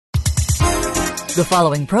The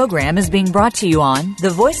following program is being brought to you on the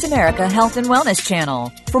Voice America Health and Wellness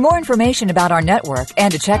Channel. For more information about our network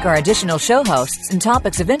and to check our additional show hosts and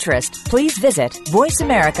topics of interest, please visit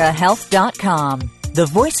voiceamericahealth.com. The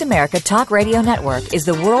Voice America Talk Radio Network is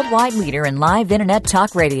the worldwide leader in live Internet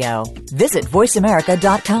talk radio. Visit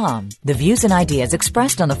voiceamerica.com. The views and ideas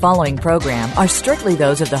expressed on the following program are strictly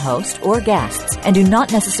those of the host or guests and do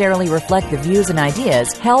not necessarily reflect the views and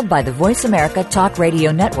ideas held by the Voice America Talk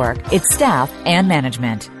Radio Network, its staff, and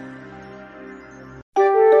management.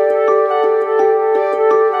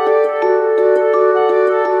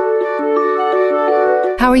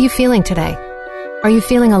 How are you feeling today? Are you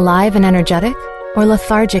feeling alive and energetic? Or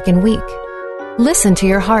lethargic and weak? Listen to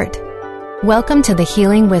your heart. Welcome to the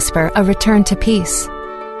Healing Whisper, a return to peace.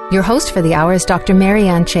 Your host for the hour is Dr.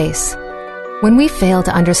 Marianne Chase. When we fail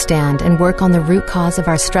to understand and work on the root cause of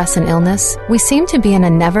our stress and illness, we seem to be in a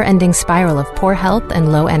never-ending spiral of poor health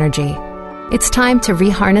and low energy. It's time to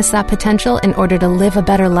reharness that potential in order to live a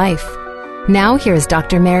better life. Now, here's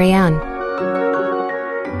Dr. Marianne.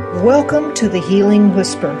 Welcome to the Healing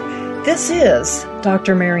Whisper. This is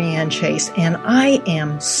Dr. Marianne Chase, and I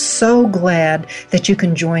am so glad that you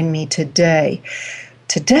can join me today.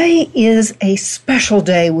 Today is a special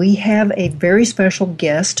day. We have a very special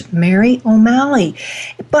guest, Mary OMalley.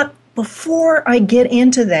 But before I get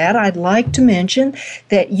into that, I'd like to mention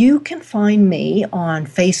that you can find me on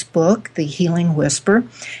Facebook, The Healing Whisper,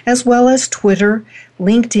 as well as Twitter,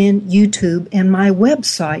 LinkedIn, YouTube, and my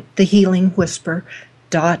website,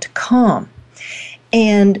 thehealingwhisper.com.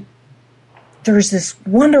 And there's this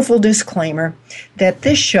wonderful disclaimer that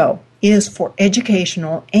this show is for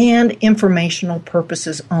educational and informational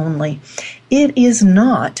purposes only. It is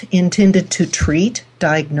not intended to treat,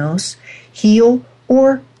 diagnose, heal,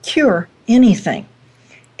 or cure anything.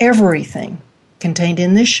 Everything contained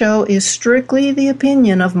in this show is strictly the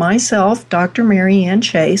opinion of myself, Dr. Marianne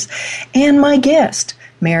Chase, and my guest,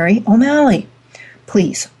 Mary OMalley.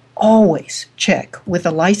 Please always check with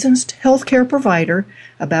a licensed healthcare provider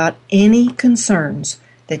about any concerns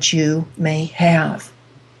that you may have.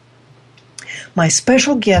 My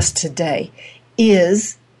special guest today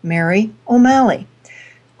is Mary OMalley,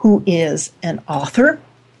 who is an author,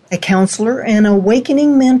 a counselor, and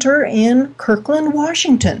awakening mentor in Kirkland,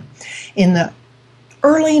 Washington. In the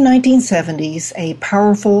early 1970s, a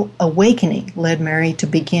powerful awakening led Mary to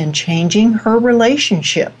begin changing her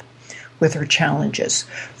relationship with her challenges,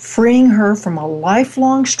 freeing her from a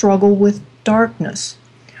lifelong struggle with darkness.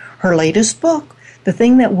 Her latest book, the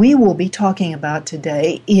thing that we will be talking about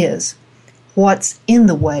today, is What's in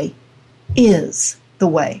the Way is the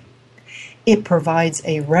Way. It provides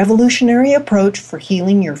a revolutionary approach for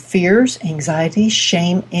healing your fears, anxieties,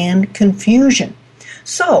 shame, and confusion,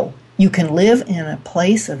 so you can live in a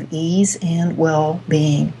place of ease and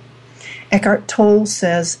well-being. Eckhart Tolle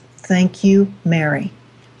says, "Thank you, Mary,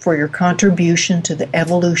 for your contribution to the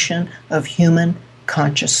evolution of human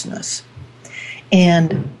consciousness."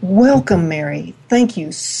 And welcome, Mary. Thank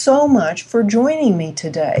you so much for joining me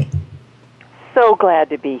today. So glad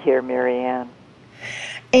to be here, Marianne.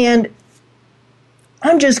 And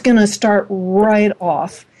I'm just going to start right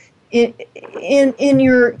off. In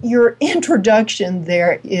your introduction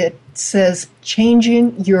there, it says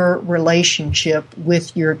changing your relationship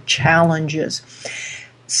with your challenges.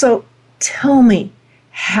 So tell me,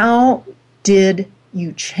 how did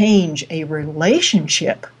you change a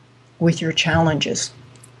relationship with your challenges?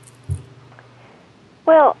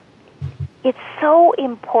 Well, it's so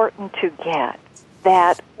important to get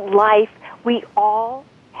that life, we all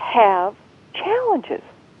have challenges.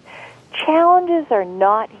 Challenges are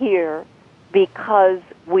not here because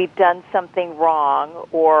we've done something wrong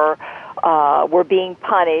or we're being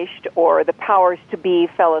punished or the powers to be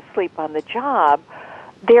fell asleep on the job.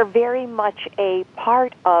 They're very much a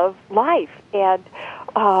part of life, and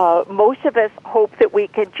most of us hope that we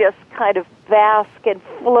can just kind of bask and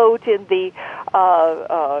float in the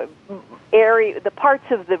area, the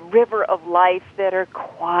parts of the river of life that are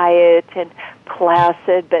quiet and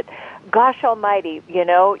placid. But gosh almighty,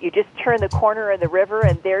 you just turn the corner of the river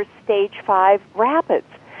and there's stage 5 rapids.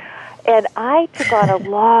 And I took on a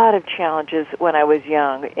lot of challenges when I was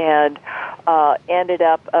young and ended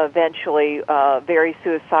up eventually very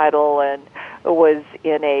suicidal and was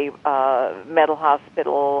in a mental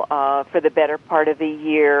hospital for the better part of a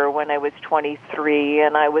year when I was 23,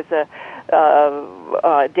 and I was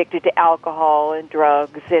addicted to alcohol and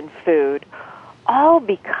drugs and food, all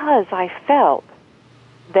because I felt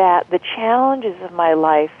that the challenges of my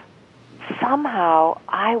life somehow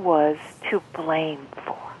I was to blame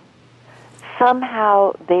for.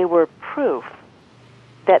 Somehow they were proof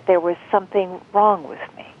that there was something wrong with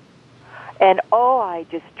me. And I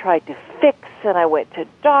just tried to fix, and I went to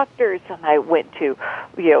doctors, and I went to,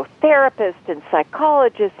 therapists and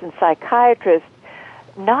psychologists and psychiatrists,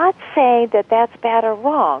 not saying that that's bad or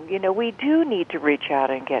wrong. We do need to reach out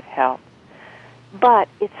and get help. But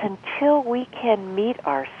it's until we can meet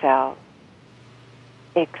ourselves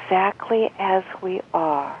exactly as we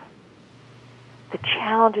are, the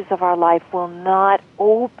challenges of our life will not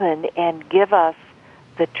open and give us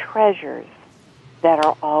the treasures that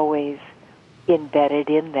are always embedded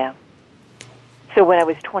in them. So when I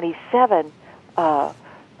was 27, a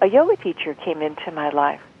yoga teacher came into my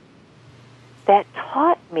life that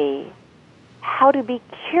taught me how to be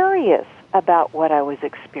curious about what I was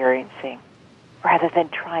experiencing rather than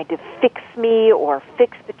trying to fix me or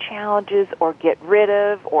fix the challenges or get rid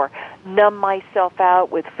of or numb myself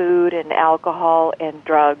out with food and alcohol and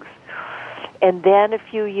drugs. And then a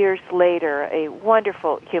few years later, a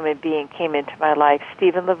wonderful human being came into my life,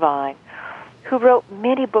 Stephen Levine, who wrote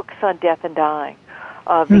many books on death and dying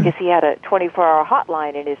because he had a 24-hour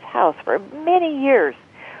hotline in his house for many years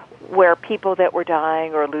where people that were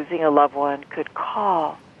dying or losing a loved one could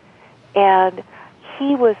call. And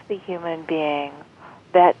he was the human being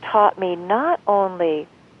that taught me not only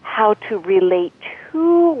how to relate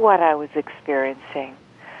to what I was experiencing,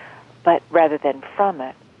 but rather than from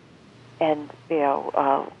it. And,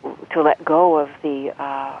 to let go of the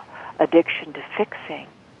addiction to fixing.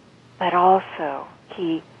 But also,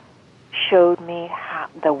 he showed me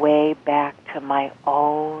the way back to my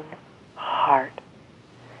own heart.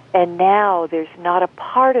 And now there's not a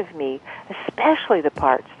part of me, especially the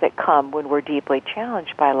parts that come when we're deeply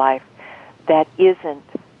challenged by life, that isn't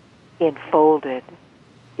enfolded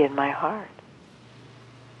in my heart.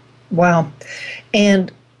 Wow.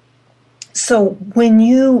 And so when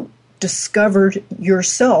you discovered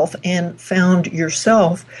yourself and found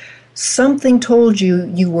yourself, something told you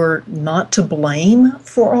you were not to blame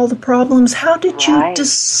for all the problems. How did you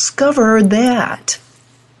discover that?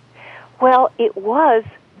 Well, it was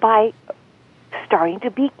by starting to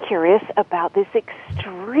be curious about this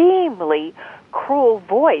extremely cruel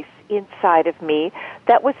voice inside of me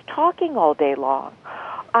that was talking all day long.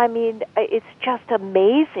 I mean, it's just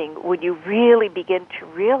amazing when you really begin to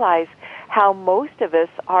realize how most of us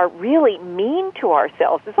are really mean to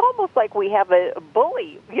ourselves. It's almost like we have a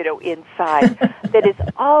bully, inside that is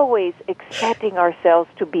always expecting ourselves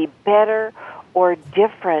to be better or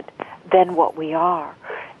different than what we are.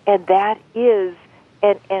 And that is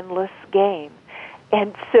an endless game.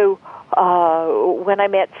 And so when I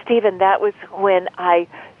met Stephen, that was when I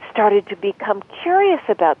started to become curious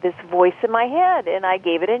about this voice in my head, and I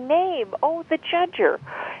gave it a name, the judger.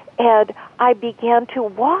 And I began to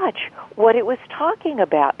watch what it was talking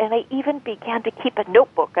about, and I even began to keep a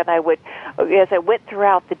notebook, and I would, as I went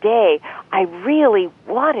throughout the day, I really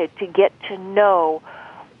wanted to get to know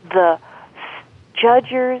the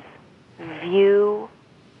judger's view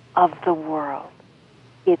of the world.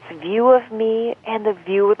 Its view of me and the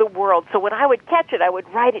view of the world. So when I would catch it, I would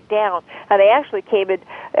write it down. And I actually came and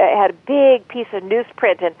had a big piece of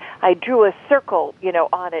newsprint, and I drew a circle,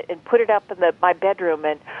 on it and put it up in my bedroom,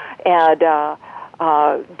 and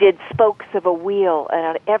did spokes of a wheel. And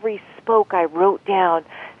on every spoke, I wrote down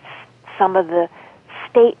some of the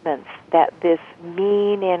statements that this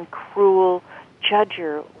mean and cruel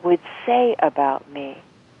judger would say about me.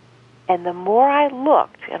 And the more I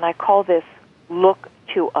looked, and I call this look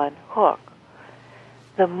to unhook,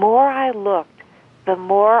 the more I looked, the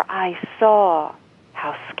more I saw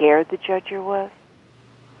how scared the judger was,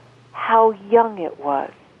 how young it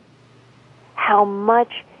was, how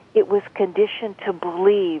much it was conditioned to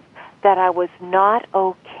believe that I was not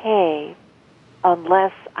okay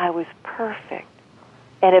unless I was perfect.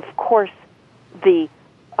 And of course, the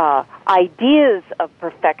ideas of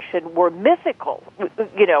perfection were mythical,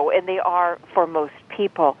 and they are for most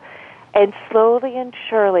people. And slowly and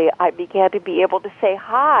surely, I began to be able to say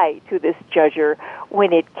hi to this judger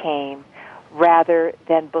when it came, rather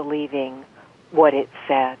than believing what it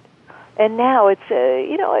said. And now it's,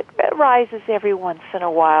 it rises every once in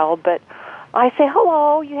a while, but I say,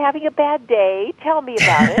 hello, you having a bad day? Tell me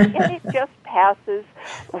about it. And it just passes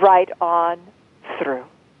right on through.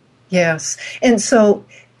 Yes. And so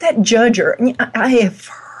that judger, I have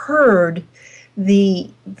heard that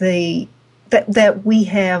we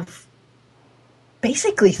have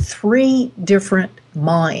basically three different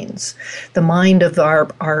minds. The mind of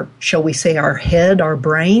our shall we say, our head, our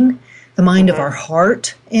brain, the mind of our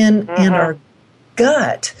heart, and our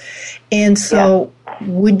gut. And so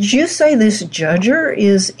would you say this judger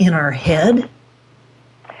is in our head?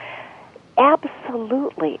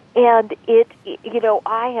 Absolutely. And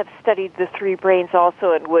I have studied the three brains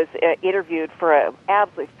also and was interviewed for an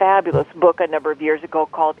absolutely fabulous book a number of years ago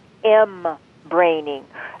called M-Braining.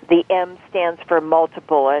 The M stands for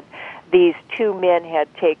multiple, and these two men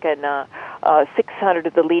had taken 600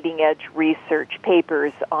 of the leading-edge research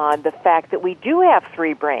papers on the fact that we do have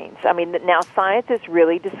three brains. I mean, now science is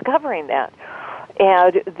really discovering that.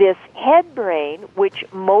 And this head brain, which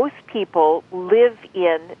most people live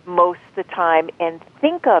in most of the time and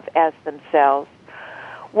think of as themselves,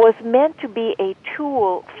 was meant to be a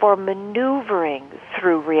tool for maneuvering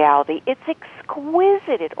through reality. It's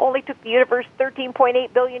exquisite. It only took the universe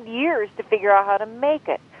 13.8 billion years to figure out how to make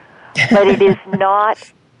it. But it is not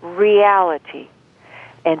reality.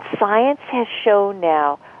 And science has shown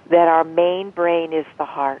now that our main brain is the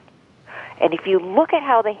heart. And if you look at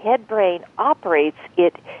how the head brain operates,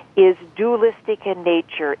 it is dualistic in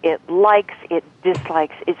nature. It likes, it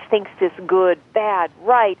dislikes, it thinks this good, bad,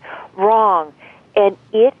 right, wrong. And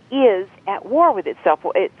it is at war with itself.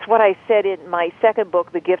 It's what I said in my second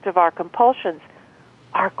book, The Gift of Our Compulsions.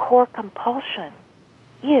 Our core compulsion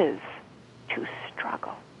is to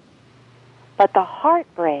struggle. But the heart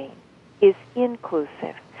brain is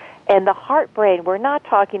inclusive. And the heart brain, we're not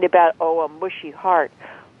talking about, a mushy heart.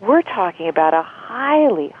 We're talking about a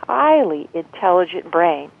highly, highly intelligent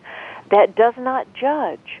brain that does not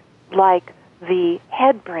judge like the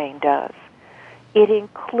head brain does. It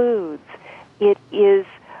includes, it is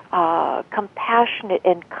compassionate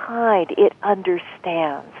and kind, it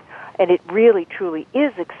understands. And it really, truly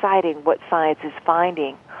is exciting what science is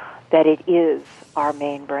finding, that it is our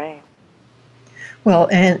main brain. Well,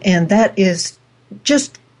 and that is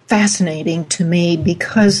just fascinating to me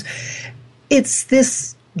because it's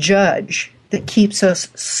this judge that keeps us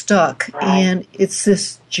stuck, right. And it's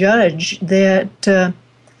this judge that,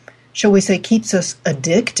 shall we say, keeps us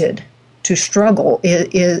addicted to struggle.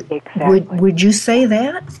 Exactly. Would you say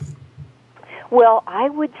that? Well, I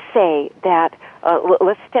would say that,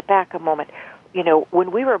 let's step back a moment.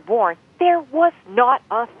 When we were born, there was not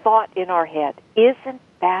a thought in our head. Isn't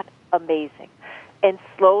that amazing? And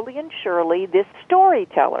slowly and surely, this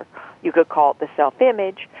storyteller, you could call it the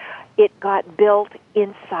self-image, it got built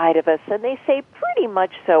inside of us. And they say pretty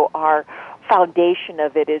much so our foundation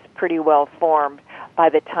of it is pretty well formed by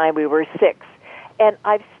the time we were 6. And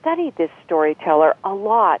I've studied this storyteller a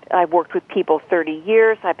lot. I've worked with people 30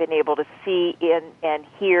 years. I've been able to see in and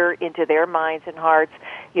hear into their minds and hearts.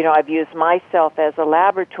 I've used myself as a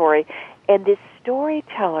laboratory. And this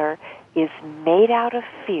storyteller is made out of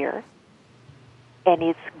fear, and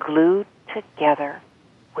it's glued together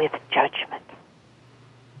with judgment.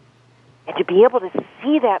 And to be able to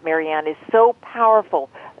see that, Marianne, is so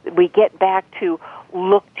powerful. We get back to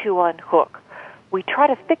look to unhook. We try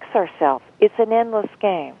to fix ourselves. It's an endless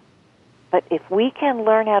game. But if we can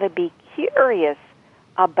learn how to be curious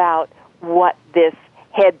about what this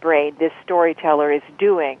head brain, this storyteller is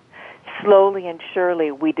doing, slowly and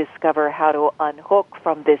surely we discover how to unhook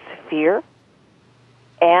from this fear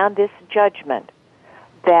and this judgment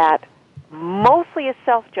that mostly is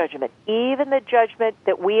self-judgment. Even the judgment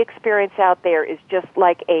that we experience out there is just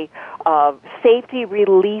like a safety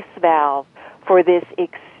release valve for this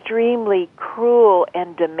extremely cruel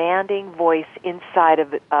and demanding voice inside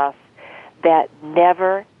of us that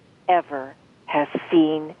never, ever has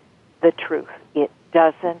seen the truth. It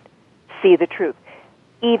doesn't see the truth.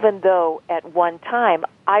 Even though at one time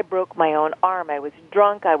I broke my own arm. I was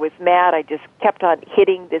drunk, I was mad, I just kept on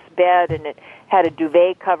hitting this bed, and it had a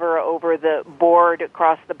duvet cover over the board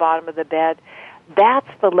across the bottom of the bed. That's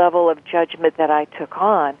the level of judgment that I took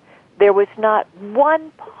on. There was not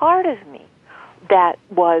one part of me that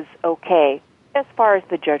was okay as far as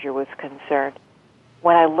the judger was concerned.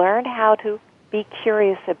 When I learned how to be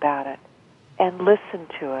curious about it and listen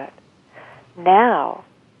to it, now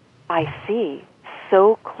I see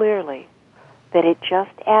so clearly that it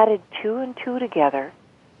just added 2 and 2 together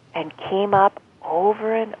and came up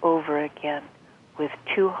over and over again with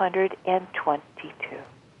 222.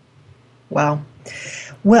 Wow.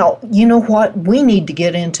 Well, you know what? We need to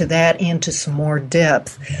get into that into some more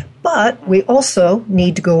depth. But we also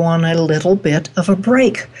need to go on a little bit of a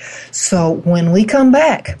break. So when we come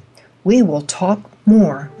back, we will talk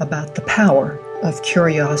more about the power of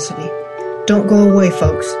curiosity. Don't go away,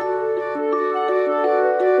 folks.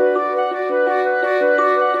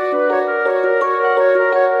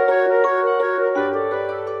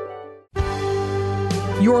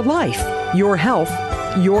 Your life, your health,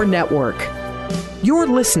 your network. You're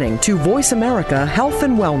listening to Voice America Health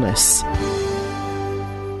and Wellness.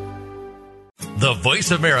 The Voice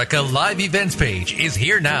America Live Events page is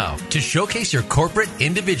here now to showcase your corporate,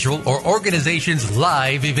 individual, or organization's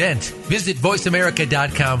live event. Visit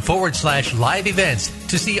voiceamerica.com/live events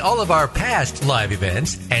to see all of our past live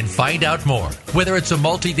events and find out more. Whether it's a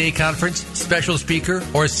multi-day conference, special speaker,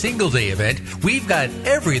 or single-day event, we've got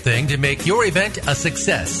everything to make your event a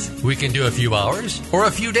success. We can do a few hours or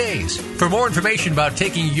a few days. For more information about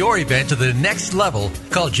taking your event to the next level,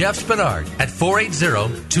 call Jeff Spinard at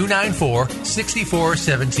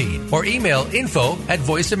 480-294-6417 or email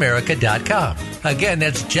info@voiceamerica.com. Again,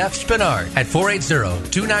 that's Jeff Spinard at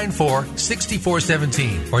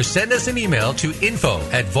 480-294-6417 or send us an email to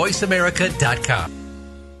info@voiceamerica.com.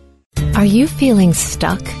 Are you feeling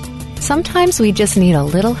stuck? Sometimes we just need a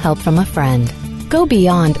little help from a friend. Go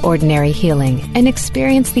beyond ordinary healing and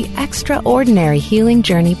experience the extraordinary healing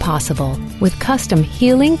journey possible with custom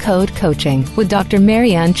Healing Code coaching with Dr.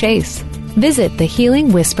 Marianne Chase. Visit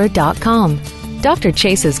thehealingwhisper.com. Dr.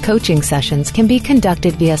 Chase's coaching sessions can be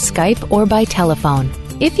conducted via Skype or by telephone.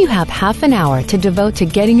 If you have half an hour to devote to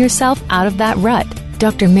getting yourself out of that rut,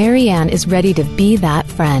 Dr. Marianne is ready to be that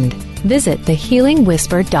friend. Visit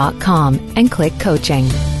thehealingwhisper.com and click coaching.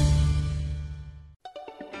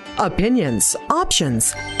 Opinions,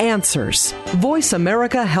 options, answers. Voice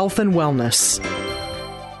America Health and Wellness.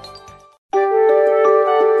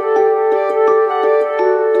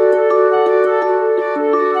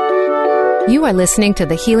 You are listening to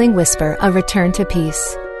The Healing Whisper, A Return to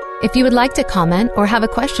Peace. If you would like to comment or have a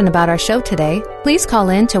question about our show today, please call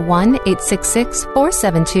in to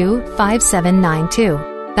 1-866-472-5792.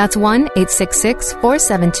 That's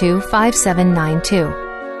 1-866-472-5792.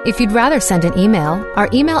 If you'd rather send an email, our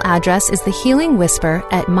email address is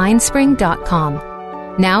thehealingwhisper@mindspring.com.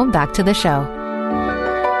 Now back to the show.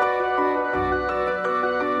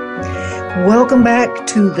 Welcome back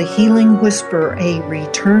to The Healing Whisper, A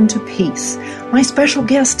Return to Peace. My special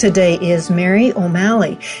guest today is Mary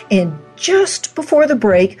OMalley, and just before the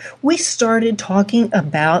break, we started talking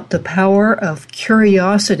about the power of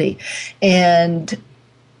curiosity. And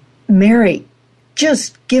Mary,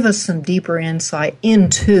 just give us some deeper insight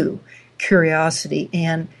into curiosity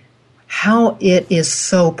and how it is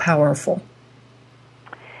so powerful.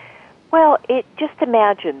 Well, just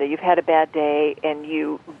imagine that you've had a bad day and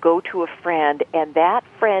you go to a friend and that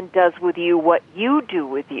friend does with you what you do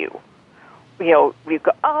with you. You know, you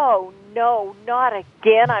go, oh, no, not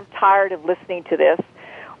again. I'm tired of listening to this.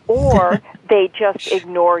 Or they just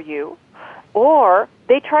ignore you. Or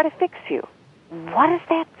they try to fix you. What does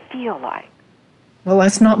that feel like? Well,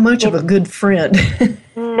 that's not much of a good friend.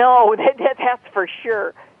 No, that's for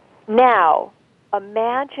sure. Now,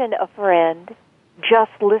 imagine a friend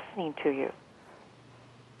just listening to you.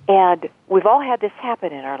 And we've all had this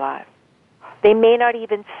happen in our lives. They may not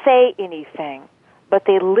even say anything, but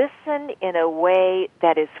they listen in a way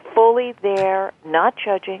that is fully there, not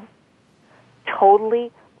judging,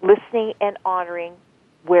 totally listening and honoring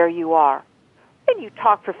where you are. And you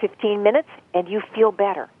talk for 15 minutes and you feel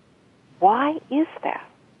better. Why is that?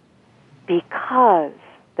 Because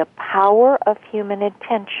the power of human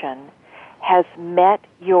attention has met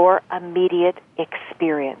your immediate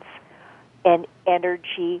experience, and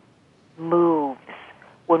energy moves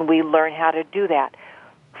when we learn how to do that.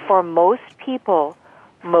 For most people,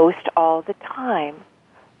 most all the time,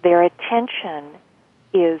 their attention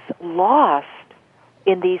is lost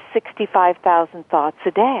in these 65,000 thoughts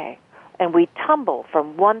a day, and we tumble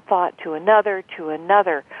from one thought to another,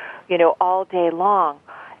 all day long.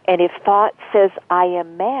 And if thought says, I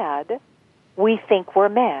am mad, we think we're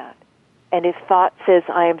mad. And if thought says,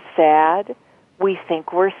 I am sad, we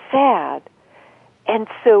think we're sad. And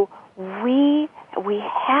so we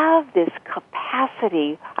have this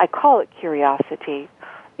capacity, I call it curiosity.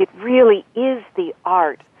 It really is the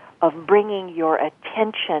art of bringing your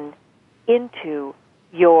attention into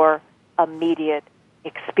your immediate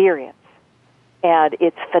experience. And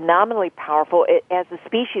it's phenomenally powerful. As a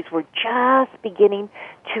species, we're just beginning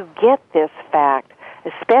to get this fact,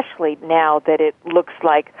 especially now that it looks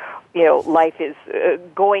like, life is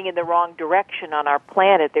going in the wrong direction on our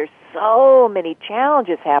planet. There's so many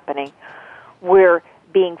challenges happening. We're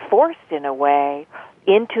being forced, in a way,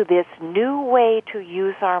 into this new way to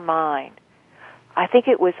use our mind. I think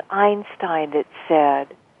it was Einstein that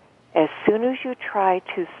said, as soon as you try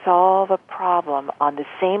to solve a problem on the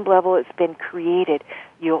same level it's been created,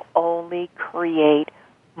 you'll only create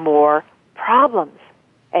more problems.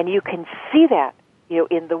 And you can see that,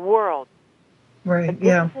 in the world. Right, but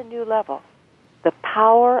this is a new level. The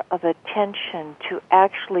power of attention to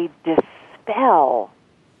actually dispel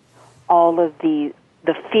all of the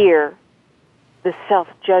fear, the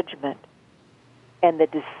self-judgment, and the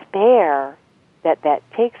despair that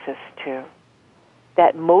takes us to,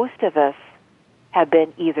 that most of us have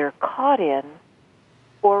been either caught in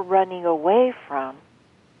or running away from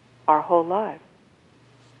our whole lives.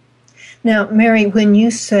 Now, Mary, when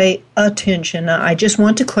you say attention, I just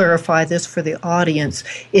want to clarify this for the audience.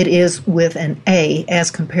 It is with an A as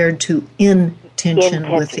compared to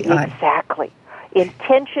intention with the I. Exactly.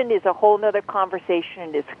 Intention is a whole other conversation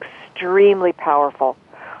and is extremely powerful.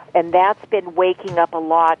 And that's been waking up a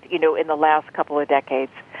lot, in the last couple of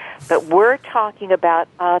decades. But we're talking about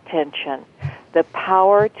attention, the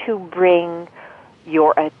power to bring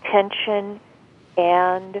your attention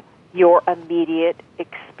and your immediate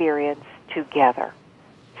experience together.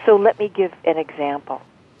 So let me give an example.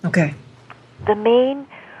 Okay.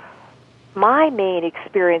 My main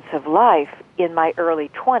experience of life in my early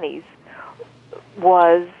 20s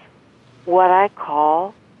was what I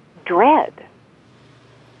call dread.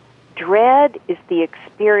 Dread is the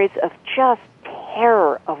experience of just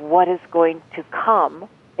terror of what is going to come,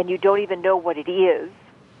 and you don't even know what it is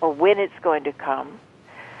or when it's going to come,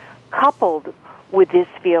 coupled with this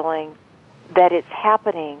feeling that it's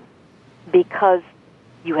happening because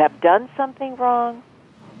you have done something wrong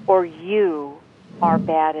or you are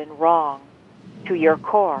bad and wrong to your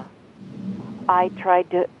core. I tried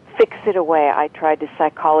to fix it away. I tried to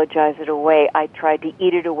psychologize it away. I tried to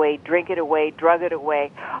eat it away, drink it away, drug it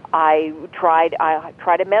away. I tried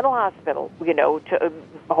a mental hospital, to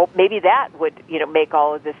hope maybe that would, make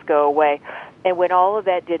all of this go away. And when all of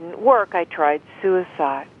that didn't work, I tried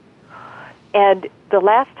suicide. And the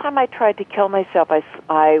last time I tried to kill myself,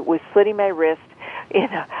 I was slitting my wrist in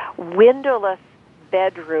a windowless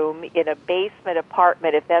bedroom in a basement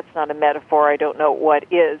apartment. If that's not a metaphor, I don't know what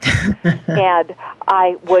is. And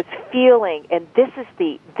I was feeling, and this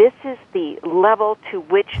is the level to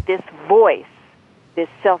which this voice, this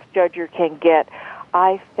self-judger can get.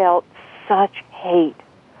 I felt such hate,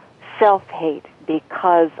 self-hate,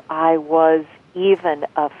 because I was even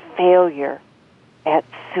a failure at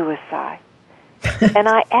suicide. And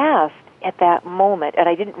I asked at that moment, and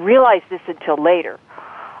I didn't realize this until later,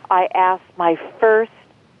 I asked my first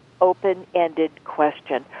open-ended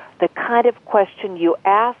question, the kind of question you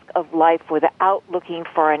ask of life without looking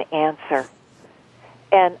for an answer.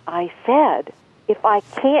 And I said, if I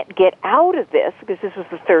can't get out of this, because this was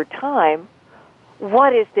the third time,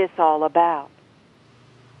 what is this all about?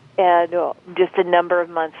 And just a number of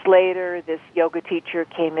months later, this yoga teacher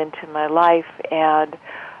came into my life and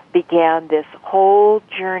began this whole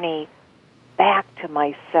journey back to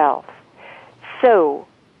myself. So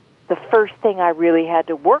the first thing I really had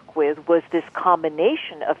to work with was this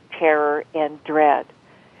combination of terror and dread.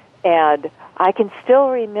 And I can still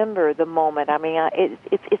remember the moment. I mean,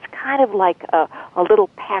 it's kind of like a little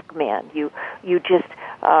Pac-Man. You just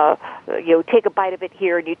take a bite of it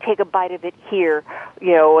here, and you take a bite of it here,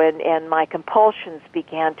 and my compulsions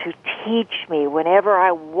began to teach me. Whenever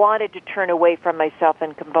I wanted to turn away from myself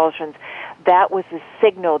in compulsions, that was a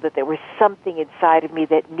signal that there was something inside of me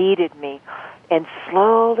that needed me. And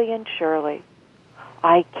slowly and surely,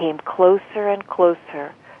 I came closer and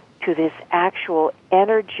closer to this actual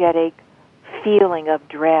energetic feeling of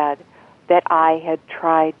dread that I had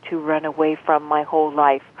tried to run away from my whole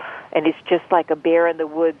life. And it's just like a bear in the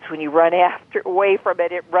woods. When you run away from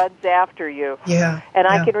it, it runs after you. Yeah. And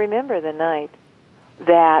I can remember the night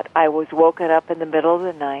that I was woken up in the middle of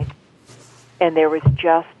the night, and there was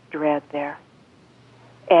just dread there.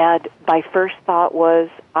 And my first thought was,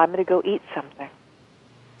 I'm going to go eat something.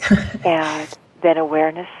 And then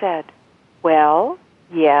awareness said, well,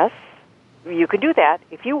 yes, you can do that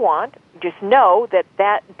if you want. Just know that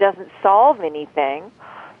that doesn't solve anything.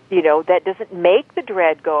 That doesn't make the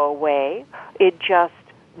dread go away. It just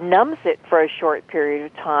numbs it for a short period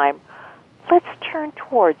of time. Let's turn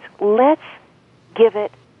towards, let's give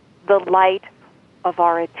it the light of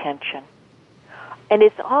our attention. And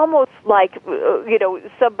it's almost like,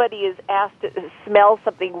 somebody is asked to smell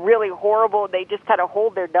something really horrible, and they just kind of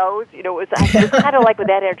hold their nose. It's kind of like with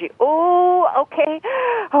that energy. Oh,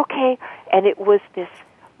 okay. And it was this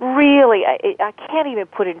really, I can't even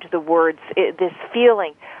put into the words, this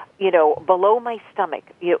feeling, below my stomach,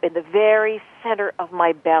 in the very center of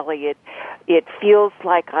my belly. It feels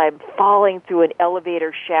like I'm falling through an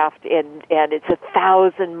elevator shaft, and it's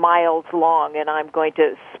 1,000 miles long, and I'm going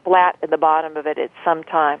to splat in the bottom of it at some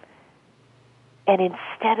time. And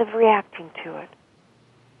instead of reacting to it,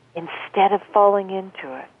 instead of falling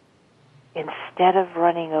into it, instead of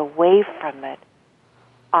running away from it,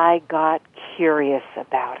 I got curious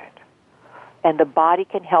about it. And the body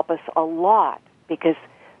can help us a lot, because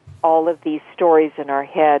all of these stories in our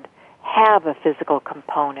head have a physical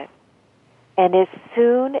component. And as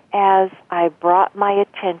soon as I brought my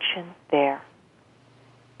attention there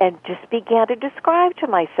and just began to describe to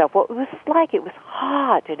myself what it was like, it was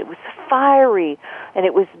hot and it was fiery and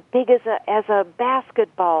it was big as a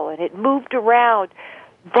basketball and it moved around,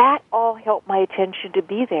 that all helped my attention to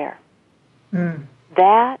be there.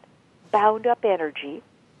 That bound up energy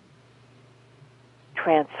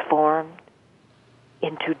transformed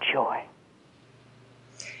into joy.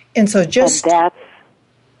 And that's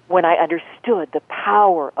when I understood the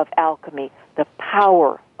power of alchemy, the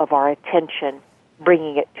power of our attention,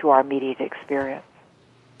 bringing it to our immediate experience.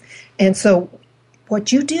 And so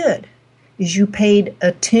what you did is you paid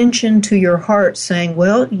attention to your heart, saying,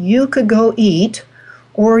 well, you could go eat,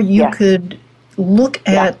 or you could look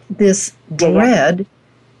at this dread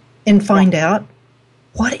and find out,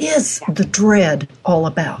 what is the dread all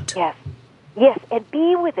about? Yes, and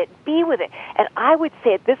be with it. And I would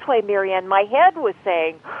say it this way, Marianne. My head was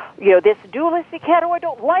saying, this dualistic head, I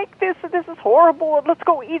don't like this, and this is horrible, and let's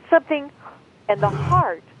go eat something. And the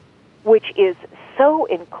heart, which is so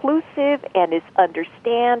inclusive and is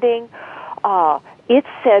understanding, it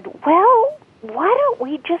said, well, why don't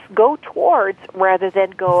we just go towards rather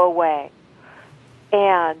than go away?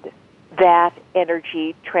 And that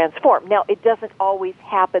energy transformed. Now, it doesn't always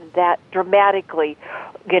happen that dramatically.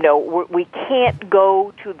 We can't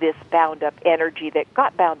go to this bound-up energy that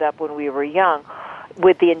got bound up when we were young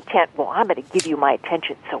with the intent, well, I'm going to give you my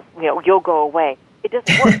attention, so, you'll go away. It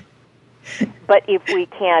doesn't work. But if we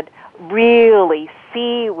can really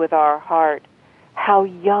see with our heart how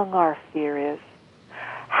young our fear is,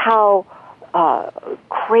 how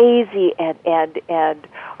crazy and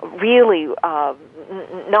really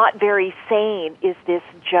not very sane is this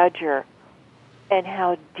judger, and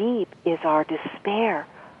how deep is our despair.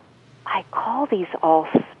 I call these all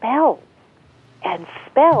spells, and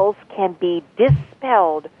spells can be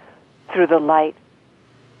dispelled through the light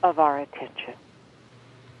of our attention.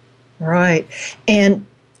 Right. And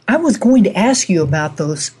I was going to ask you about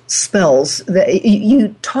those spells. That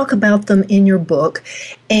you talk about them in your book,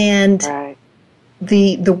 and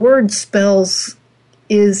the word spells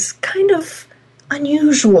is kind of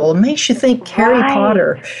unusual. It makes you think Harry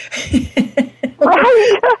Potter.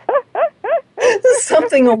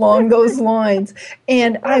 Something along those lines.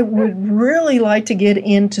 And I would really like to get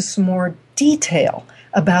into some more detail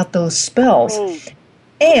about those spells.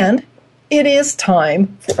 And it is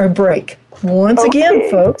time for a break. Once again,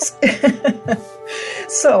 folks.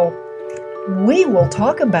 So, we will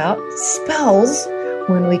talk about spells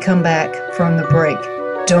when we come back from the break.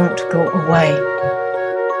 Don't go away.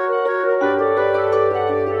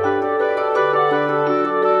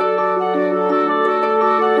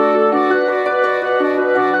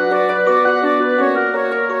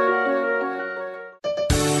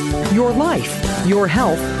 Your life, your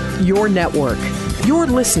health, your network. You're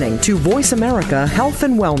listening to Voice America Health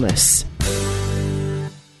and Wellness.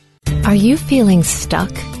 Are you feeling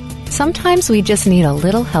stuck? Sometimes we just need a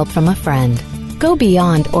little help from a friend. Go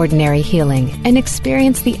beyond ordinary healing and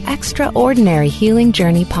experience the extraordinary healing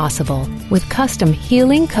journey possible with custom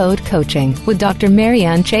Healing Code Coaching with Dr.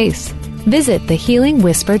 Marianne Chase. Visit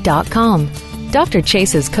thehealingwhisper.com. Dr.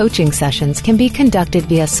 Chase's coaching sessions can be conducted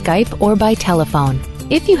via Skype or by telephone.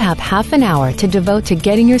 If you have half an hour to devote to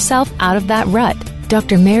getting yourself out of that rut,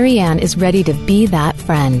 Dr. Marianne is ready to be that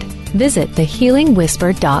friend. Visit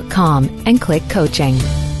thehealingwhisper.com and click Coaching.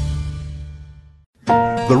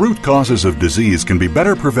 The root causes of disease can be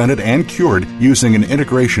better prevented and cured using an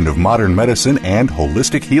integration of modern medicine and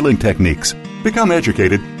holistic healing techniques. Become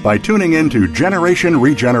educated by tuning in to Generation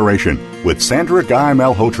Regeneration with Sandra Guy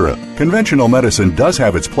Malhotra. Conventional medicine does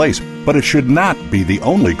have its place, but it should not be the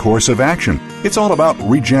only course of action. It's all about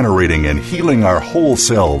regenerating and healing our whole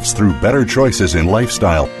selves through better choices in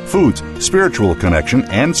lifestyle, foods, spiritual connection,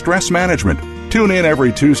 and stress management. Tune in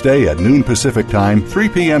every Tuesday at noon Pacific Time, 3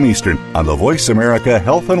 p.m. Eastern on the Voice America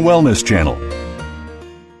Health and Wellness Channel.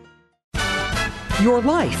 Your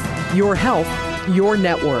life, your health, your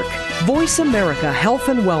network. Voice America Health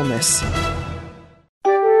and Wellness.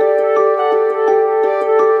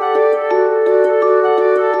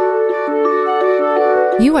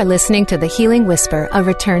 You are listening to The Healing Whisper, A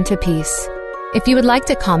Return to Peace. If you would like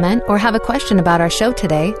to comment or have a question about our show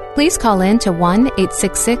today, please call in to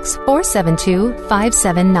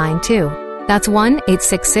 1-866-472-5792. That's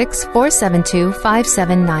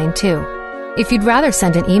 1-866-472-5792. If you'd rather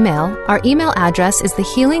send an email, our email address is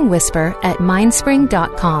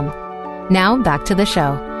thehealingwhisper@mindspring.com. Now back to the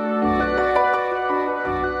show.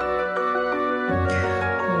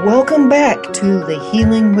 Welcome back to the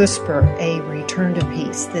Healing Whisper, a return to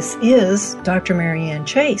peace. This is Dr. Marianne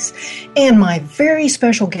Chase, and my very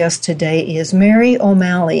special guest today is Mary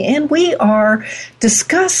OMalley, and we are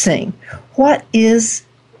discussing what is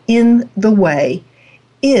in the way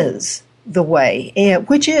is the way,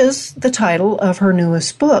 which is the title of her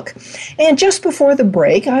newest book. And just before the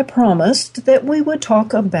break, I promised that we would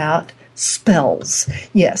talk about spells.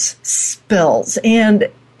 Yes, spells. And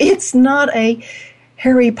it's not a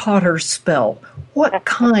Harry Potter spell. What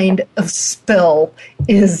kind of spell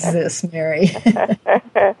is this, Mary?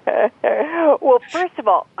 Well, first of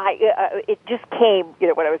all, it just came,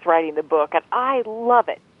 when I was writing the book, and I love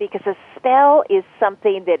it because a spell is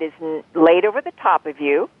something that is laid over the top of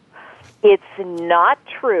you. It's not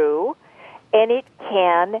true, and it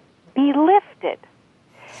can be lifted.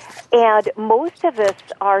 And most of us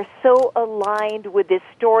are so aligned with this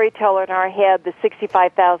storyteller in our head, the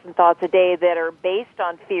 65,000 thoughts a day that are based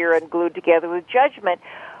on fear and glued together with judgment,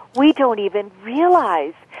 we don't even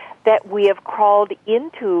realize that we have crawled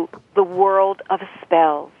into the world of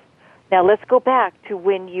spells. Now, let's go back to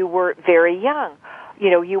when you were very young.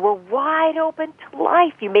 You were wide open to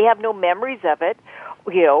life. You may have no memories of it,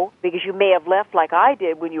 because you may have left like I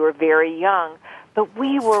did when you were very young. But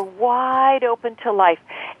we were wide open to life,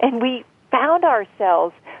 and we found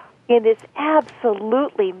ourselves in this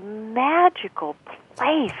absolutely magical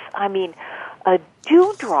place. I mean, a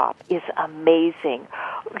dewdrop is amazing,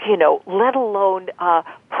 let alone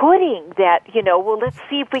pudding that, let's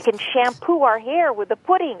see if we can shampoo our hair with the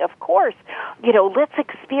pudding, of course. Let's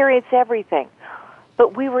experience everything.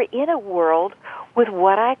 But we were in a world with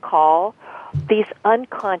what I call these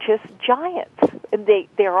unconscious giants. And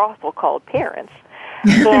they're also called parents.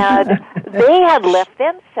 And they had left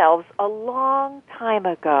themselves a long time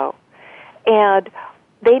ago. And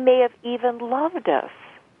they may have even loved us.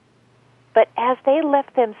 But as they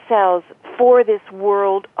left themselves for this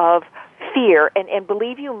world of fear, and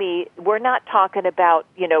believe you me, we're not talking about,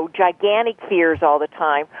 gigantic fears all the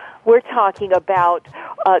time. We're talking about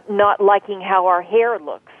not liking how our hair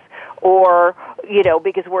looks, or,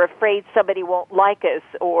 because we're afraid somebody won't like us,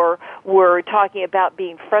 or we're talking about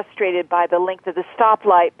being frustrated by the length of the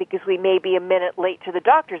stoplight because we may be a minute late to the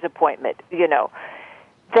doctor's appointment,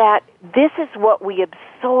 that this is what we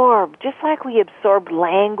absorb, just like we absorbed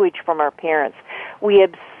language from our parents. We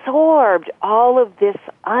absorbed all of this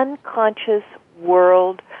unconscious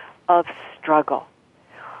world of struggle.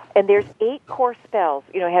 And there's 8 core spells,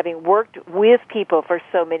 having worked with people for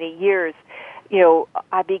so many years,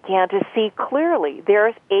 I began to see clearly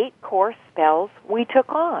there's 8 core spells we took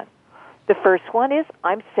on. The first one is,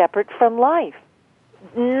 I'm separate from life.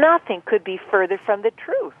 Nothing could be further from the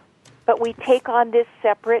truth. But we take on this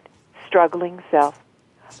separate, struggling self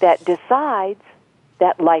that decides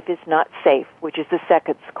that life is not safe, which is the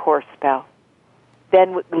second core spell.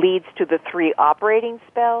 Then leads to the 3 operating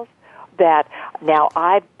spells that now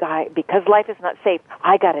because life is not safe,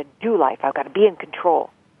 I got to do life. I've got to be in control.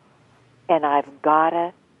 And I've got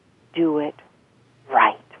to do it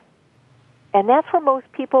right. And that's where most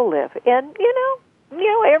people live. And,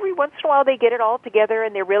 every once in a while they get it all together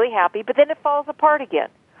and they're really happy, but then it falls apart again.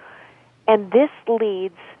 And this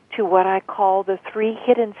leads to what I call the 3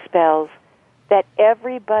 hidden spells that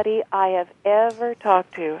everybody I have ever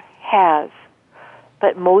talked to has,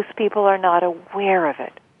 but most people are not aware of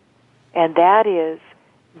it. And that is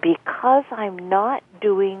because I'm not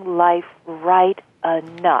doing life right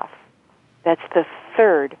enough. That's the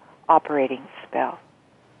 3rd operating spell.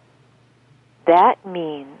 That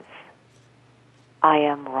means I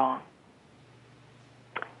am wrong.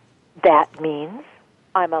 That means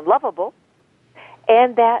I'm unlovable,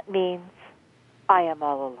 and that means I am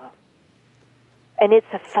all alone. And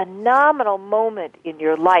it's a phenomenal moment in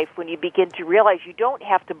your life when you begin to realize you don't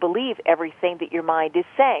have to believe everything that your mind is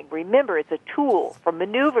saying. Remember, it's a tool for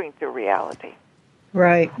maneuvering through reality.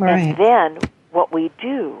 Right. And then what we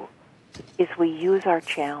do is we use our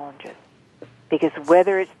challenges. Because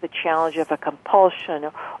whether it's the challenge of a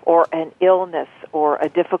compulsion or an illness or a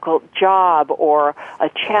difficult job or a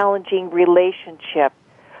challenging relationship,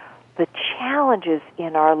 the challenges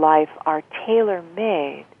in our life are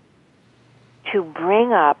tailor-made to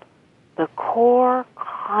bring up the core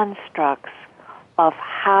constructs of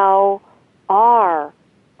how our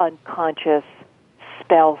unconscious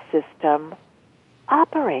spell system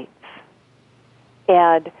operates.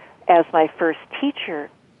 And as my first teacher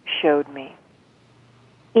showed me,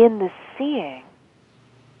 in the seeing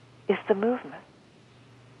is the movement.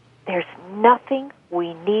 There's nothing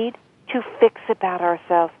we need to fix about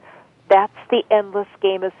ourselves. That's the endless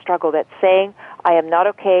game of struggle. That's saying, I am not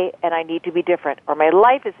okay and I need to be different. Or my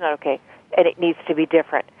life is not okay. and it needs to be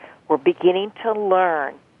different. We're beginning to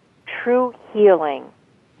learn true healing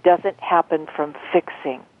doesn't happen from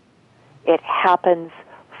fixing. It happens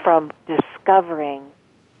from discovering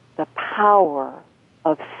the power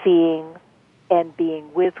of seeing and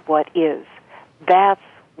being with what is. That's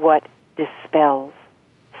what dispels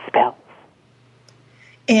spells.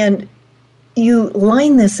 And you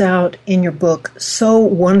line this out in your book so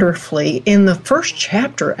wonderfully in the first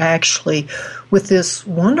chapter, actually, with this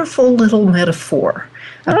wonderful little metaphor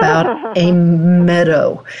about a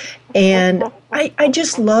meadow. And I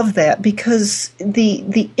just love that because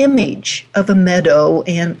the image of a meadow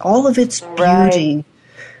and all of its beauty, right,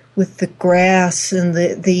 with the grass and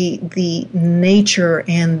the nature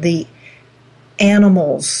and the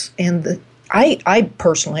animals and the I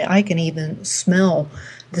personally I can even smell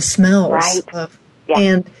the smells, right, of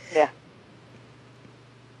and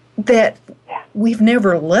that we've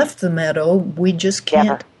never left the meadow. We just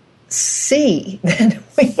can't see that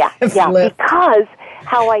we have left. Because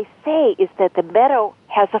how I say is that the meadow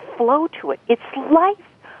has a flow to it. It's life.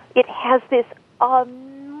 It has this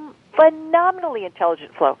phenomenally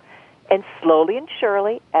intelligent flow. And slowly and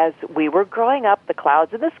surely, as we were growing up, the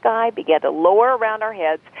clouds in the sky began to lower around our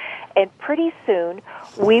heads, and pretty soon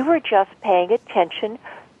we were just paying attention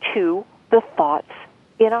to the thoughts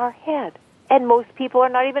in our head. And most people are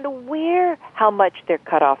not even aware how much they're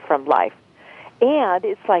cut off from life. And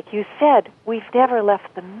it's like you said, we've never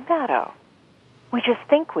left the meadow. We just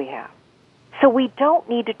think we have. So we don't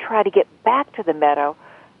need to try to get back to the meadow,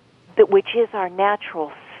 which is our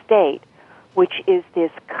natural state, which is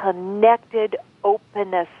this connected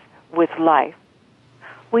openness with life.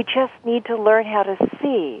 We just need to learn how to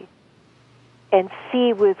see, and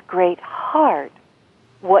see with great heart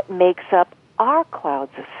what makes up our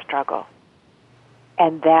clouds of struggle.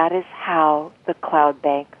 And that is how the cloud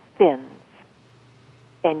bank thins.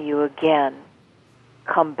 And you again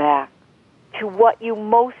come back to what you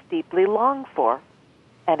most deeply long for,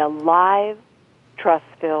 an alive,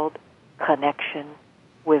 trust-filled connection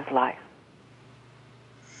with life.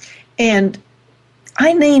 And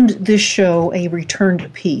I named this show A Return to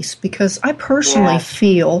Peace because I personally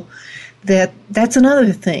feel that that's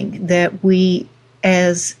another thing that we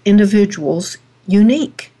as individuals,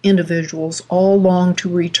 unique individuals, all long to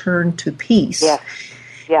return to peace. Yes.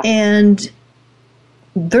 Yeah. And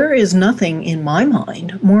there is nothing in my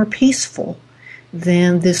mind more peaceful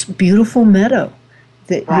than this beautiful meadow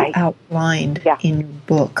that you outlined in your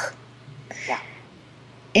book.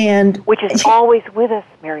 And which is always with us,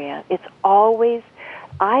 Marianne. It's always,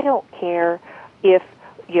 I don't care if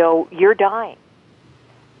you're dying,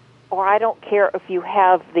 or I don't care if you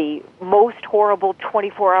have the most horrible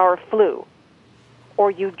 24-hour flu, or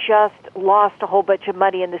you just lost a whole bunch of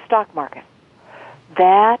money in the stock market.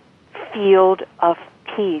 That field of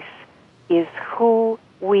peace is who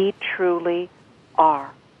we truly are.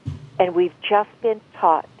 And we've just been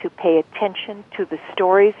taught to pay attention to the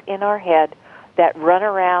stories in our head that run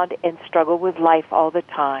around and struggle with life all the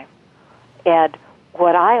time. And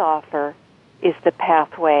what I offer is the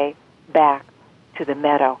pathway back to the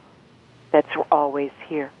meadow that's always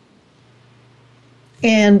here.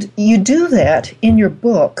 And you do that in your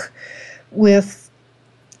book with,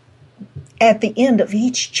 at the end of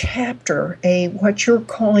each chapter, what you're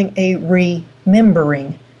calling a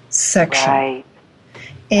remembering section. Right.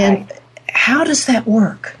 And how does that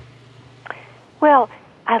work? Well,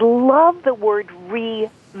 I love the word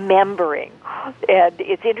remembering. And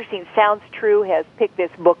it's interesting, Sounds True has picked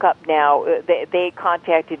this book up now. They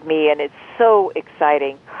contacted me, and it's so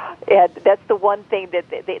exciting. And that's the one thing that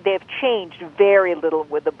they have changed very little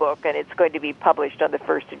with the book, and it's going to be published on the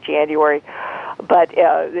 1st of January. But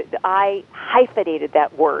I hyphenated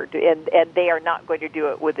that word, and they are not going to do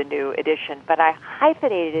it with the new edition. But I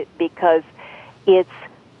hyphenated it because it's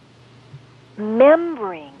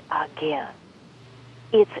remembering again.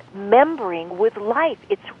 It's remembering with life.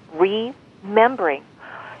 It's remembering.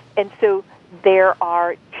 And so there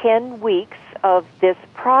are 10 weeks of this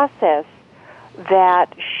process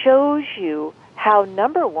that shows you how,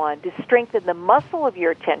 number one, to strengthen the muscle of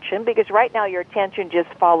your attention, because right now your attention just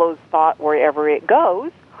follows thought wherever it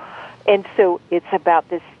goes. And so it's about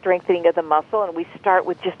this strengthening of the muscle, and we start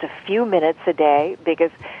with just a few minutes a day,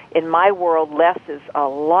 because in my world, less is a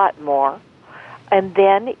lot more. And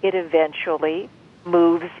then it eventually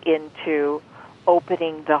moves into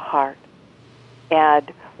opening the heart.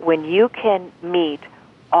 And when you can meet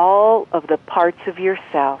all of the parts of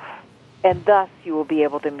yourself, and thus you will be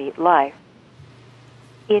able to meet life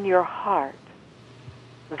in your heart,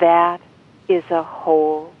 that is a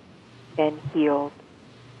whole and healed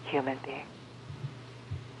human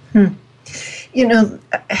being. You know,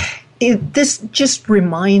 this just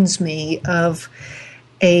reminds me of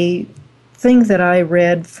a thing that I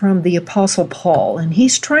read from the Apostle Paul, and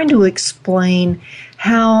he's trying to explain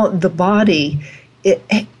how the body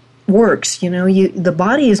works. The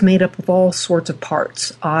body is made up of all sorts of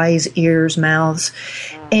parts: eyes, ears, mouths,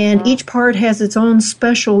 and each part has its own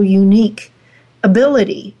special, unique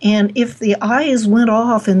ability. And if the eyes went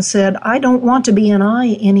off and said, "I don't want to be an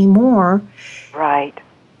eye anymore," right?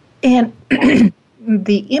 And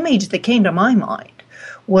the image that came to my mind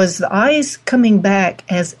was the eyes coming back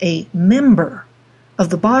as a member of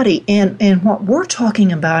the body. And what we're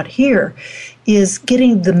talking about here is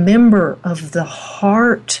getting the member of the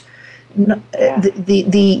heart,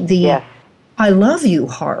 the I love you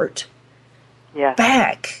heart,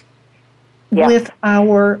 back with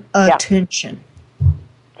our attention.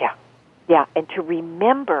 Yeah, and to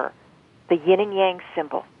remember the yin and yang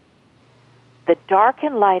symbol. The dark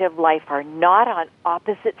and light of life are not on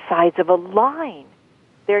opposite sides of a line.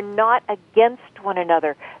 They're not against one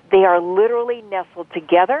another. They are literally nestled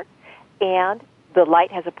together, and the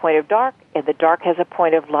light has a point of dark, and the dark has a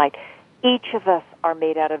point of light. Each of us are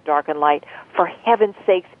made out of dark and light. For heaven's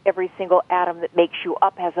sakes, every single atom that makes you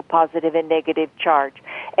up has a positive and negative charge.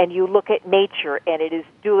 And you look at nature, and it is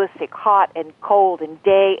dualistic, hot and cold, and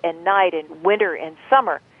day and night, and winter and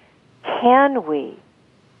summer. Can we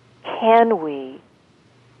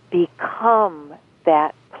become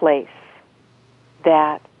that place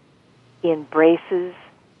that embraces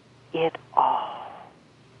it all?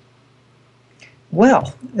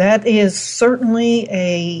 Well, that is certainly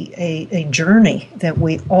a journey that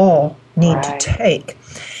we all need to take.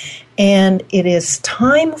 And it is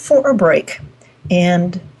time for a break.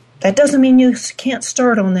 And that doesn't mean you can't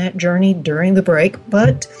start on that journey during the break,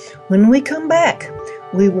 but when we come back,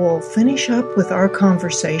 we will finish up with our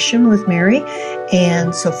conversation with Mary.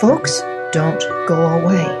 And so, folks, don't go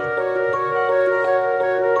away.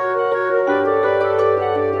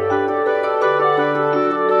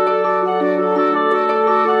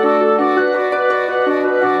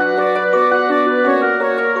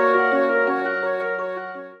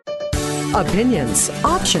 Opinions,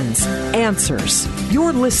 options, answers.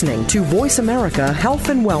 You're listening to Voice America Health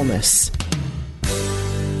and Wellness.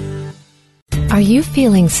 Are you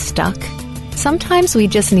feeling stuck? Sometimes we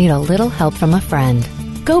just need a little help from a friend.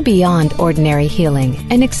 Go beyond ordinary healing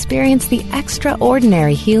and experience the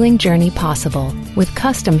extraordinary healing journey possible with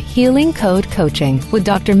custom Healing Code coaching with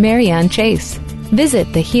Dr. Marianne Chase. Visit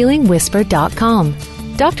thehealingwhisper.com.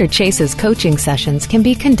 Dr. Chase's coaching sessions can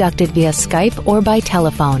be conducted via Skype or by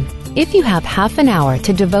telephone. If you have half an hour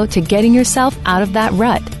to devote to getting yourself out of that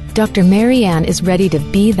rut, Dr. Marianne is ready to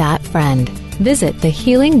be that friend. Visit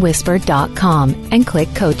thehealingwhisper.com and click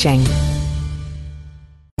coaching.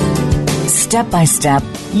 Step by step,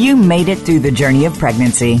 you made it through the journey of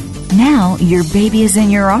pregnancy. Now your baby is in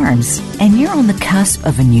your arms, and you're on the cusp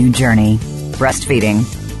of a new journey, breastfeeding.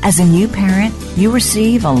 As a new parent, you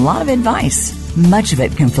receive a lot of advice, much of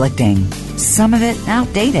it conflicting, some of it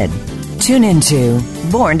outdated. Tune into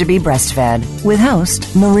Born to be Breastfed with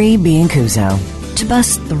host Marie Biancuzzo to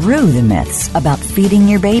bust through the myths about feeding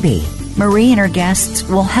your baby. Marie and her guests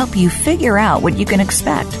will help you figure out what you can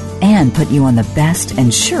expect and put you on the best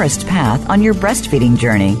and surest path on your breastfeeding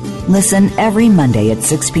journey. Listen every Monday at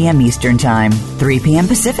 6 p.m. Eastern Time, 3 p.m.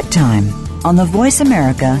 Pacific Time on the Voice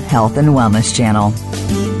America Health and Wellness Channel.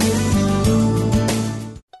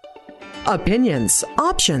 Opinions,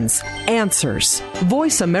 options, answers.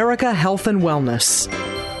 Voice America Health and Wellness.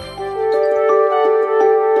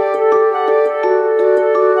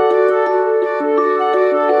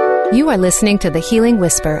 You are listening to The Healing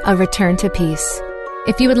Whisper, A Return to Peace.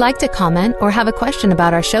 If you would like to comment or have a question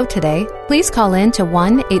about our show today, please call in to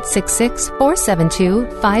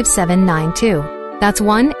 1-866-472-5792. That's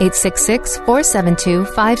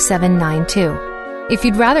 1-866-472-5792. If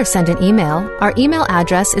you'd rather send an email, our email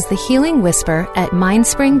address is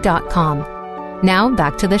thehealingwhisper@mindspring.com. Now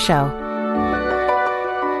back to the show.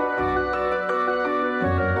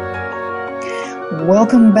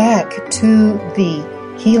 Welcome back to the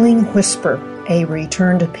Healing Whisper, A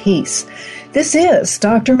Return to Peace. This is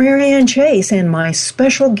Dr. Marianne Chase and my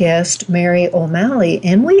special guest, Mary OMalley,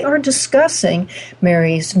 and we are discussing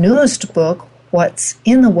Mary's newest book, What's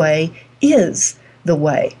in the Way is the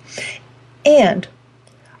Way. And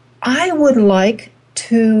I would like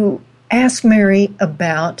to ask Mary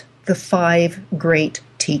about the 5 great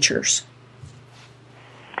teachers.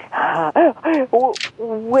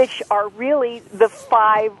 Which are really the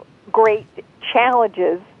 5 great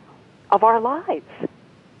challenges of our lives.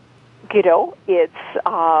 You know, it's,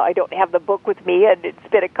 I don't have the book with me, and it's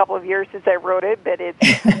been a couple of years since I wrote it, but it's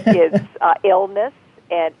illness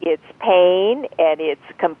and it's pain, and it's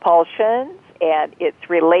compulsions, and it's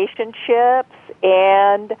relationships,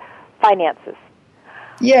 and finances.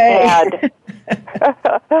 Yay. And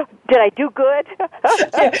did I do good?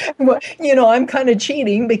 Yeah. Well, I'm kind of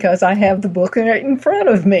cheating because I have the book right in front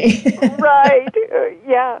of me. Right.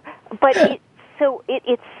 Yeah. But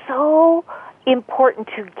it's so important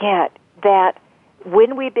to get that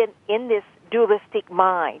when we've been in this dualistic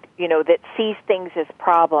mind, that sees things as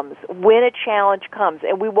problems, when a challenge comes,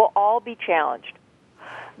 and we will all be challenged,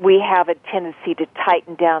 we have a tendency to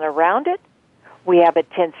tighten down around it. We have a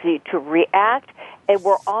tendency to react, and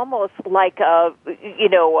we're almost like a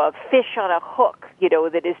fish on a hook,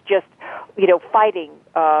 that is just, fighting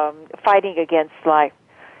against life.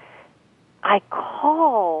 I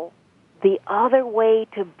call the other way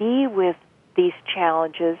to be with these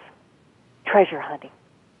challenges treasure hunting.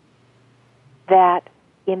 That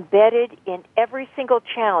embedded in every single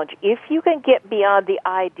challenge, if you can get beyond the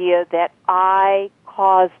idea that I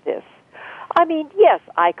caused this. I mean, yes,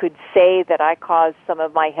 I could say that I caused some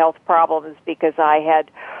of my health problems because I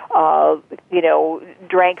had,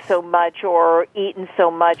 drank so much or eaten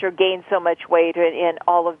so much or gained so much weight and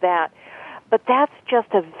all of that. But that's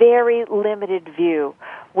just a very limited view.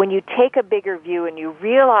 When you take a bigger view and you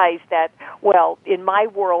realize that, well, in my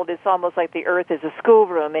world, it's almost like the earth is a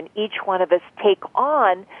schoolroom, and each one of us take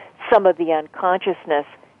on some of the unconsciousness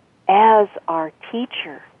as our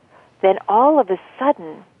teacher, then all of a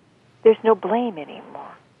sudden, there's no blame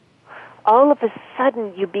anymore. All of a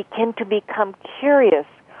sudden, you begin to become curious.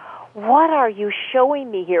 What are you showing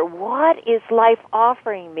me here? What is life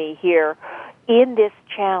offering me here in this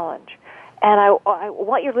challenge? And I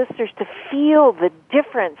want your listeners to feel the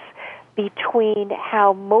difference between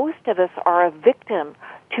how most of us are a victim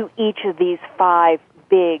to each of these 5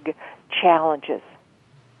 big challenges.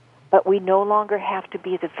 But we no longer have to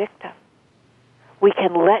be the victim. We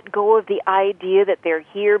can let go of the idea that they're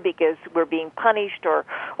here because we're being punished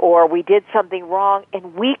or we did something wrong,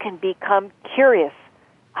 and we can become curious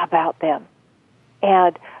about them.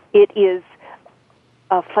 And it is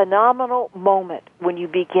a phenomenal moment when you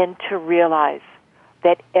begin to realize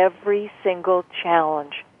that every single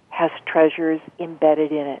challenge has treasures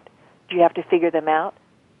embedded in it. Do you have to figure them out?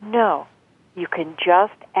 No. You can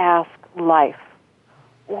just ask life,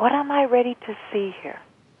 what am I ready to see here?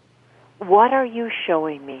 What are you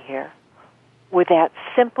showing me here? With that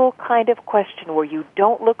simple kind of question where you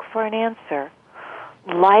don't look for an answer,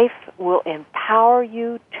 life will empower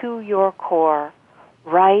you to your core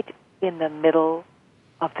right in the middle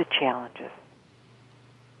of the challenges.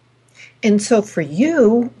 And so for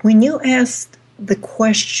you, when you asked the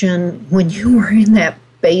question, when you were in that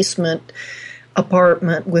basement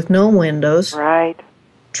apartment with no windows, right,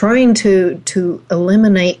 trying to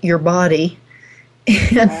eliminate your body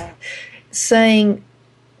and saying,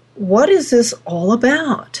 what is this all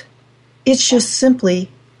about? It's just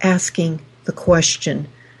simply asking the question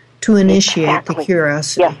to initiate the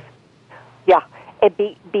curiosity. Yes. Yeah. And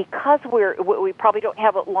because we probably don't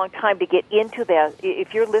have a long time to get into that,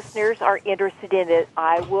 if your listeners are interested in it,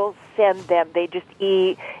 I will send them. They just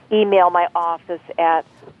email my office at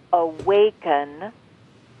awaken,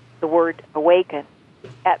 the word awaken,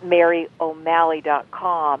 at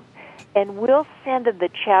MaryOMalley.com. And we'll send them the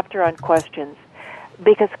chapter on questions.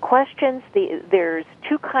 Because questions, there's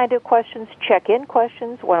 2 kinds of questions: check-in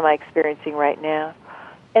questions, what am I experiencing right now,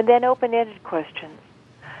 and then open-ended questions.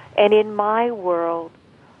 And in my world,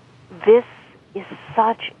 this is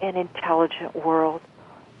such an intelligent world.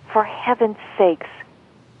 For heaven's sakes,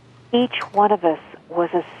 each one of us was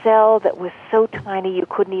a cell that was so tiny you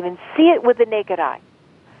couldn't even see it with the naked eye.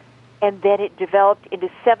 And then it developed into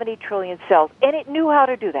 70 trillion cells, and it knew how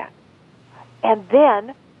to do that. And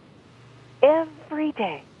then, every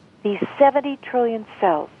day, these 70 trillion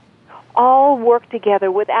cells all work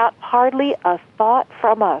together without hardly a thought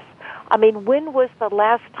from us. I mean, when was the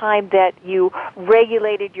last time that you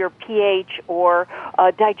regulated your pH or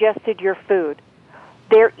digested your food?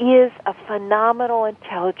 There is a phenomenal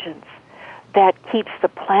intelligence that keeps the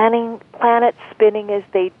planet spinning as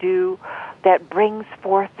they do, that brings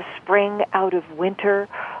forth the spring out of winter,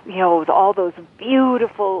 with all those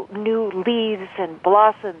beautiful new leaves and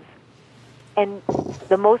blossoms. And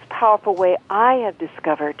the most powerful way I have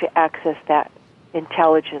discovered to access that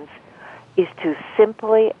intelligence is to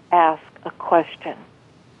simply ask a question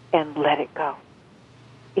and let it go.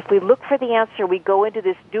 If we look for the answer, we go into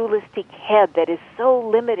this dualistic head that is so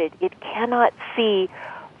limited, it cannot see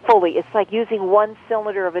fully. It's like using one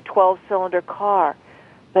cylinder of a 12-cylinder car.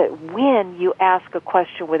 But when you ask a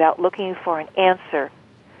question without looking for an answer,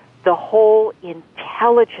 the whole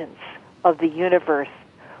intelligence of the universe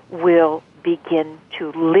will begin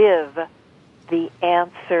to live the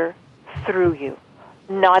answer through you.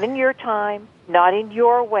 Not in your time, not in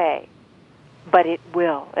your way, but it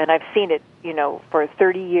will. And I've seen it, for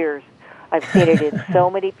 30 years. I've seen it in so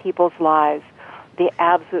many people's lives, the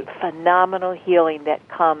absolute phenomenal healing that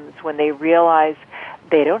comes when they realize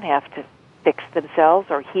they don't have to fix themselves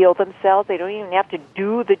or heal themselves. They don't even have to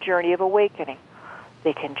do the journey of awakening.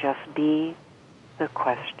 They can just be the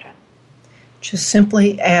question. Just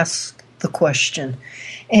simply ask the question.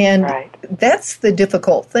 And that's the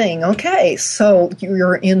difficult thing. Okay, so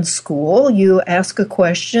you're in school, you ask a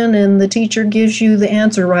question, and the teacher gives you the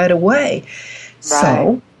answer right away.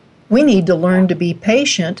 So we need to learn to be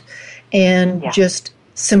patient and just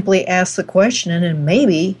simply ask the question and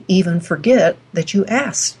maybe even forget that you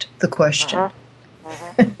asked the question.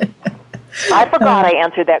 I forgot I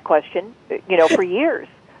answered that question, for years,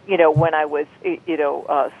 when I was,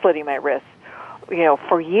 slitting my wrists,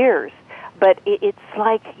 for years. But it's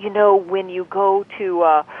like, when you go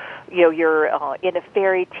to, you're in a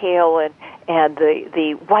fairy tale and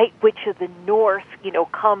the White Witch of the North,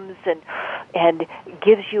 comes and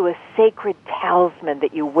gives you a sacred talisman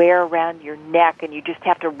that you wear around your neck, and you just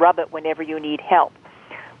have to rub it whenever you need help.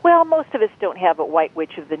 Well, most of us don't have a White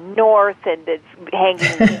Witch of the North and it's hanging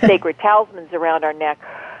sacred talismans around our neck,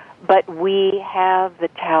 but we have the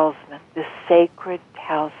talisman, the sacred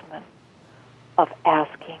talisman of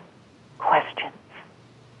asking questions.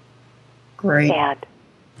 Great. And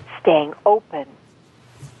staying open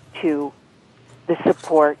to the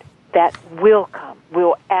support that will come,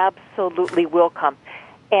 absolutely will come.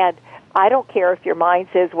 And I don't care if your mind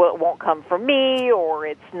says, well, it won't come from me, or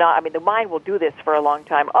it's not. I mean, the mind will do this for a long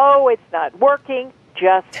time. Oh, it's not working.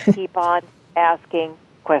 Just keep on asking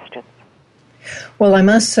questions. Well, I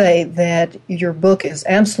must say that your book is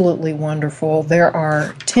absolutely wonderful. There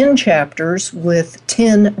are 10 chapters with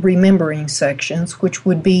 10 remembering sections, which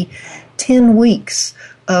would be 10 weeks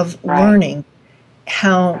of learning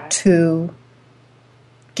how to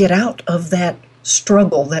get out of that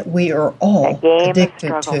struggle that we are all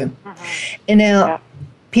addicted to. And now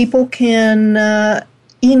people can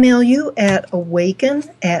email you at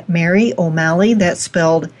awaken@MaryOMalley, that's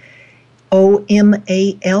spelled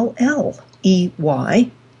OMalley.com.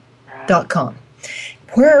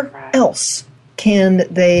 Where else can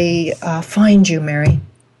they find you, Mary?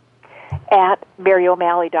 At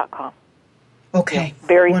MaryOMalley.com. Okay.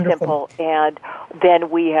 Very wonderful. simple. And then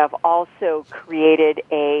we have also created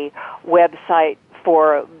a website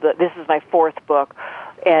for this is my fourth book,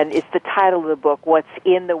 and it's the title of the book, What's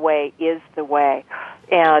in the Way is the Way.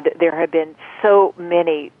 And there have been so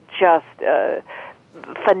many just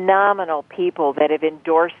phenomenal people that have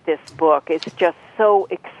endorsed this book. It's just so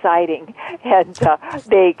exciting, and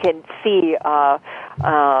they can see on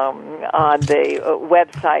the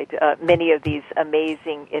website many of these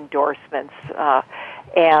amazing endorsements,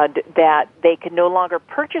 and that they can no longer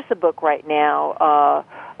purchase a book right now.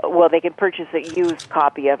 Well, they can purchase a used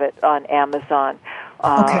copy of it on Amazon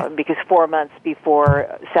because 4 months before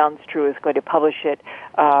Sounds True is going to publish it,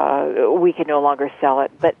 we can no longer sell it.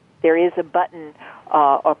 But there is a button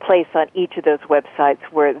or place on each of those websites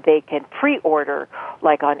where they can pre-order,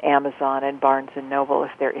 like on Amazon and Barnes & Noble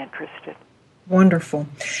if they're interested. Wonderful.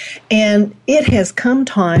 And it has come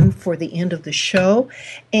time for the end of the show,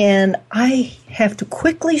 and I have to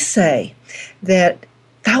quickly say that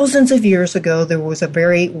thousands of years ago there was a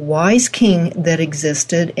very wise king that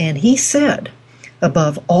existed, and he said,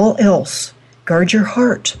 above all else, guard your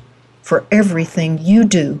heart, for everything you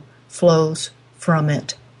do flows from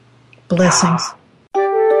it. Blessings.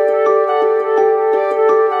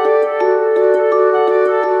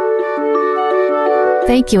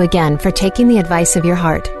 Thank you again for taking the advice of your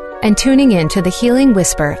heart and tuning in to the Healing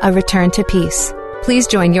Whisper, A Return to Peace. Please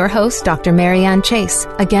join your host, Dr. Marianne Chase,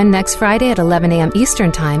 again next Friday at 11 a.m.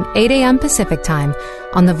 Eastern Time, 8 a.m. Pacific Time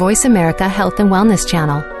on the Voice America Health and Wellness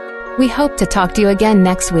Channel. We hope to talk to you again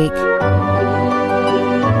next week.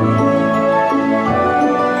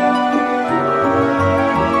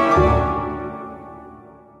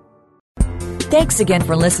 Thanks again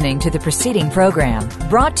for listening to the preceding program,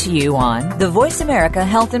 brought to you on the Voice America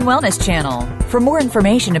Health and Wellness Channel. For more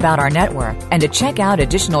information about our network and to check out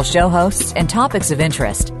additional show hosts and topics of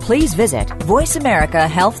interest, please visit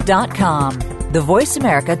voiceamericahealth.com. The Voice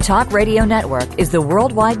America Talk Radio Network is the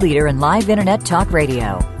worldwide leader in live Internet talk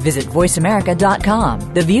radio. Visit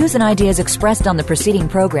voiceamerica.com. The views and ideas expressed on the preceding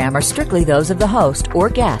program are strictly those of the host or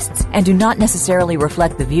guests and do not necessarily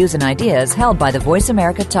reflect the views and ideas held by the Voice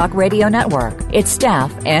America Talk Radio Network, its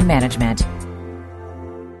staff, and management.